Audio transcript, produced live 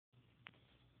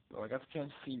Well, I got the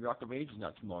chance to see Rock of Ages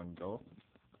not too long ago.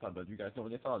 I thought you guys know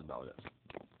what I thought about it.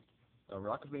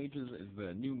 Rock of Ages is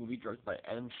the new movie directed by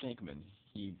Adam Shankman.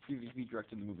 He previously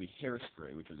directed the movie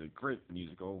Hairspray, which was a great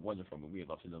musical, wonderful movie. I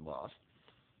loved it a lot.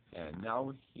 And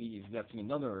now he's adapting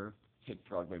another hit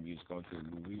Broadway musical into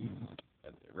the movie.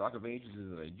 Rock of Ages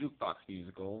is a jukebox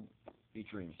musical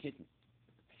featuring hit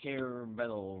hair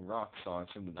metal rock songs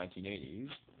from the 1980s.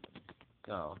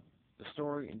 Now, the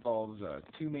story involves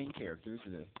two main characters.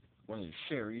 One is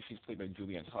Sherry. She's played by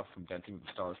Julianne Hough from Dancing with the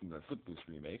Stars from the Footloose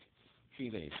remake.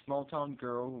 She's a small-town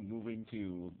girl moving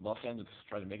to Los Angeles to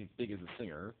try to make it big as a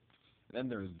singer. And then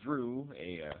there's Drew,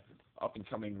 a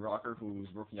up-and-coming rocker who's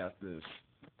working at this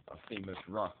famous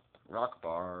rock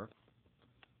bar.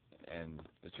 And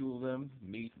the two of them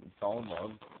meet and fall in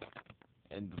love.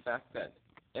 And the fact that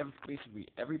basically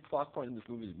every plot point in this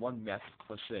movie is one massive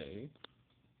cliche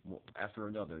after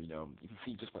another. You know, you can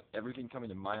see just about everything coming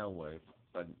a mile away.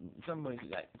 But in some ways,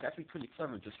 it's actually pretty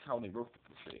clever just how they wrote the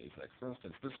cliches. Like, for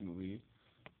instance, this movie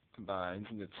combines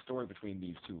in the story between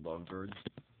these two lovebirds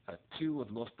two of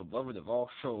the most beloved of all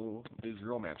showbiz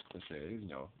romance cliches. You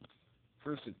know,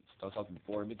 first it starts out with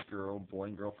boy meets girl, boy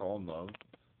and girl fall in love,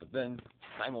 but then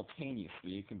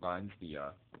simultaneously it combines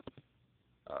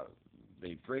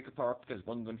they break apart because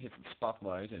one of them hits the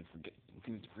spotlight and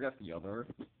seems to forget the other,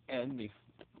 and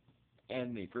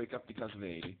they break up because of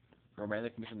a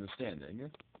romantic misunderstanding.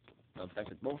 Now, the fact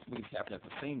that both of these happen at the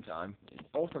same time, and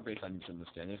both are based on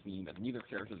misunderstandings, meaning that neither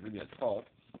character is really at fault,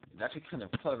 is actually kind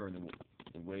of clever in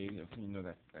a way of, you know,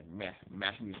 that like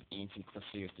mashing these ancient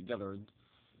cliches together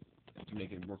to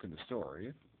make it work in the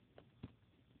story.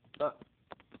 But,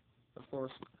 of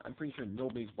course, I'm pretty sure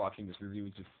nobody's watching this review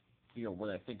to feel what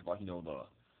I think about, you know,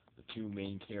 the two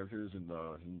main characters and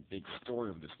the big story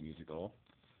of this musical.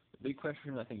 The big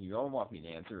question I think you all want me to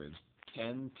answer is,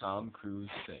 can Tom Cruise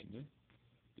sing?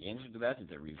 The answer to that is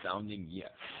a resounding yes.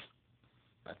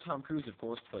 Tom Cruise, of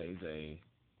course, plays a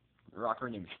rocker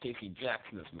named Stacey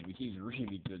Jackson in this movie. He's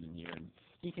really good in here, and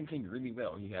he can sing really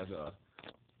well. He has a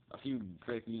few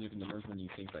great music numbers when he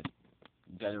sings like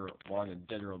Dead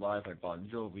or Alive by Bon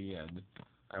Jovi, and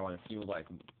I Want to Feel Like,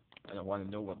 I Don't Want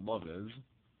to Know What Love Is.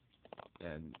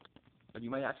 But you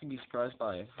might actually be surprised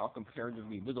by how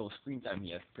comparatively little screen time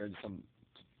he has compared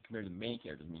to the main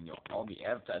characters. I mean, you know, all the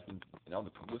advertising and all the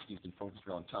publicity has been focused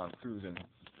around Tom Cruise and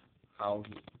how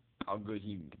good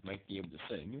he might be able to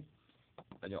sing.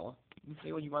 But, you know, you can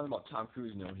say what you want about Tom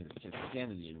Cruise, you know, his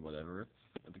sanity and whatever,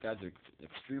 but the guy's an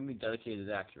extremely dedicated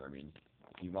actor. I mean,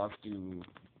 if he wants to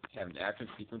have an action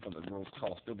sequence on the world's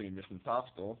tallest building in Mission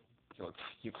Impossible,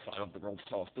 he'll climb up the world's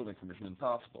tallest building for Mission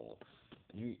Impossible.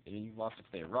 And he wants to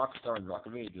play a rock star in Rock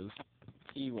of Ages,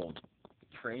 he will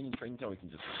train until he can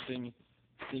just sing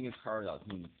his heart out.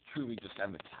 He's truly just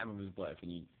having the time of his life,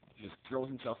 and he just throws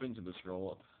himself into this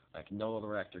role like no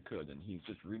other actor could, and he's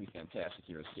just really fantastic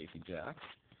here as Stacey Jacks.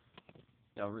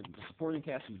 Now, the supporting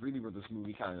cast is really where this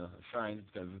movie kind of shines,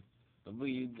 because the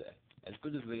leads, as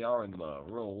good as they are in the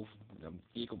roles,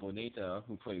 Boneta,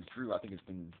 who plays Drew, I think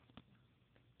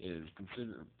is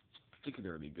considered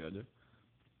particularly good.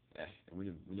 We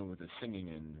know with the singing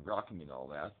and rocking and all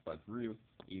that, but really,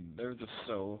 they're just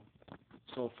so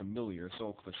familiar,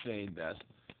 so cliched that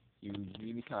you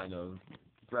really kind of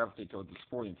gravitate toward the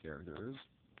supporting characters.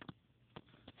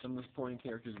 Some of the supporting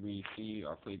characters we see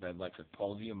are played by the likes of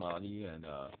Paul Giamatti, and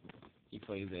he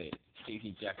plays a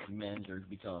Stacey Jackson manager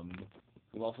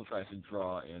who also tries to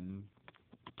draw in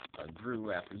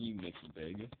Drew after he makes it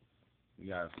big. We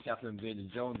have Catherine Zeta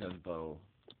Jones as the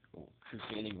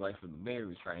crusading wife of the mayor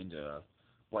who's trying to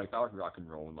wipe out rock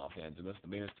and roll in Los Angeles. The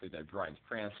mayor's played by Bryan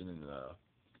Cranston in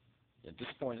a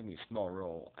disappointingly small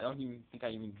role. I don't even think I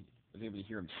was able to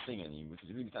hear him sing any, which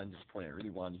is really kind of disappointing. I really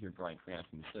wanted to hear Bryan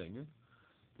Cranston sing.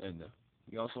 And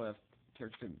we also have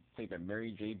characters played by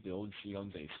Mary J. Blige. She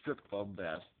owns a strip club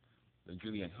that the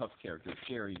Julianne Hough character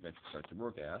Sherry eventually starts to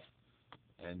work at.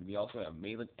 And we also have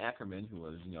Malin Ackerman, who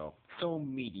was, you know, so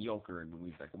mediocre in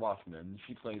movies like Watchmen.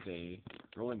 She plays a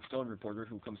Rolling Stone reporter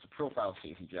who comes to profile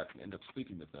Stacey Jackson and ends up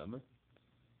sleeping with them.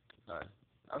 I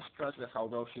was surprised at how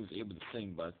well she was able to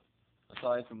sing, but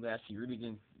aside from that, she really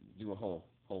didn't do a whole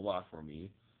lot for me.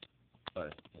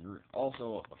 And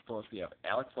also, of course, we have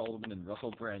Alec Baldwin and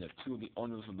Russell Brand as two of the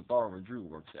owners of the bar where Drew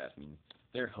works at. I mean,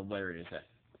 they're hilarious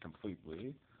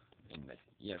completely. And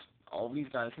yes, all these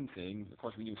guys can sing. Of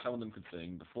course, we knew some of them could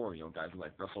sing before, you know, guys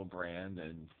like Russell Brand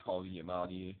and Paul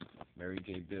Giamatti, Mary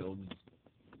J.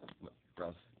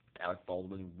 Blige, Alec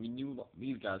Baldwin. We knew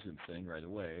these guys could sing right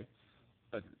away.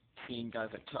 But seeing guys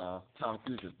like Tom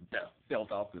Cruise just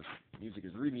belt out this music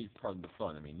is really part of the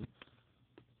fun. I mean,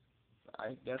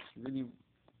 that's really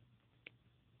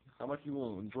how much you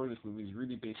will enjoy this movie is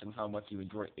really based on how much you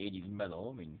enjoy 80s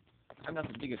metal. I mean, I'm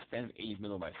not the biggest fan of 80s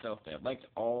metal myself, but I liked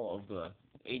all of the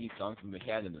 80s songs that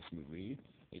they had in this movie.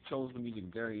 It chose the music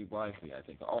very wisely, I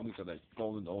think. All these are like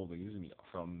golden oldies, I mean,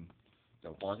 from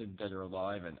Wanted, Dead or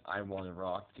Alive, and I Wanna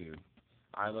Rock to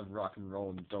I Love Rock and Roll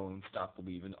and Don't Stop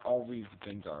Believin'. All these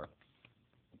things are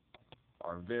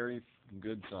very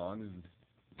good songs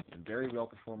and very well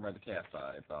performed by the cast,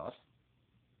 I thought.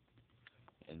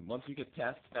 And once you get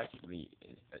past the fact that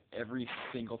every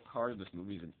single part of this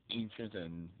movie is an ancient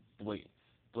and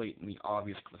blatantly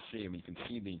obvious cliche, I mean, you can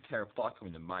see the entire plot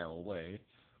coming a mile away.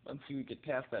 Once you get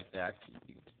past that fact,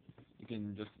 you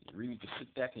can just really just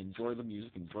sit back and enjoy the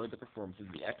music, enjoy the performances.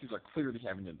 The actors are clearly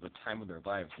having the time of their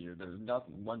lives here. There's not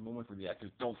one moment where the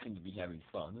actors don't seem to be having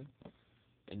fun.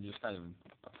 And just kind of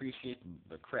appreciate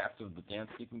the craft of the dance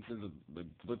sequences, the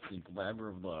glitz and glamour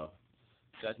of the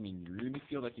set. I mean, you really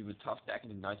feel like you would toss back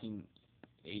into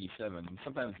 1987, and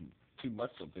sometimes too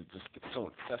much of it just gets so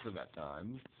excessive at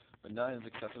times, but not as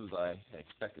excessive as I had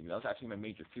expected. That was actually my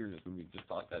major fear of this movie, just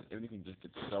thought that everything just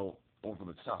gets so over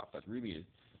the top, but really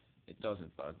it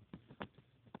doesn't. But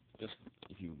just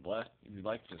if you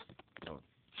like just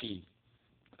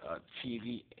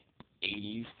cheesy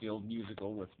 80s filled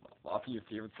musical with lots of your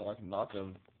favorite songs and lots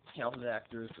of talented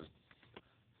actors just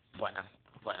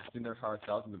blasting their hearts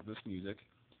out into this music,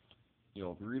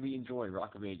 you'll really enjoy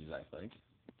Rock of Ages, I think.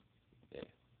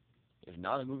 It's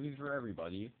not a movie for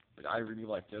everybody, but I really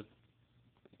liked it,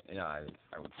 and I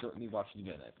would certainly watch it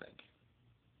again, I think.